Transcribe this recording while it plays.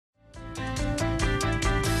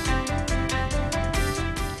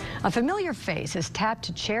A familiar face is tapped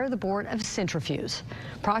to chair the board of Cintrifuse.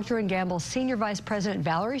 Procter & Gamble's Senior Vice President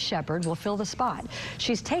Valerie Sheppard will fill the spot.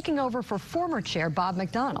 She's taking over for former chair Bob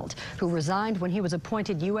McDonald, who resigned when he was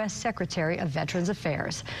appointed U.S. Secretary of Veterans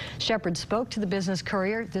Affairs. Sheppard spoke to the Business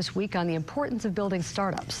Courier this week on the importance of building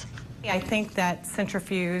startups. I think that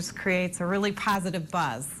Cintrifuse creates a really positive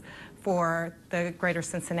buzz for the greater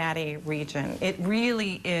Cincinnati region. It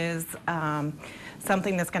really is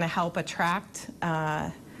something that's going to help attract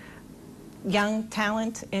young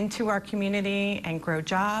talent into our community and grow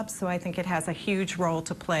jobs. So I think it has a huge role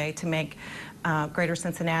to play to make greater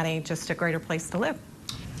Cincinnati just a greater place to live.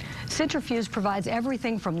 Cintrifuse provides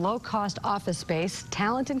everything from low-cost office space,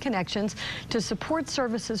 talent and connections, to support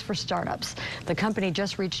services for startups. The company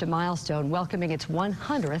just reached a milestone welcoming its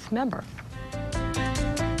 100th member.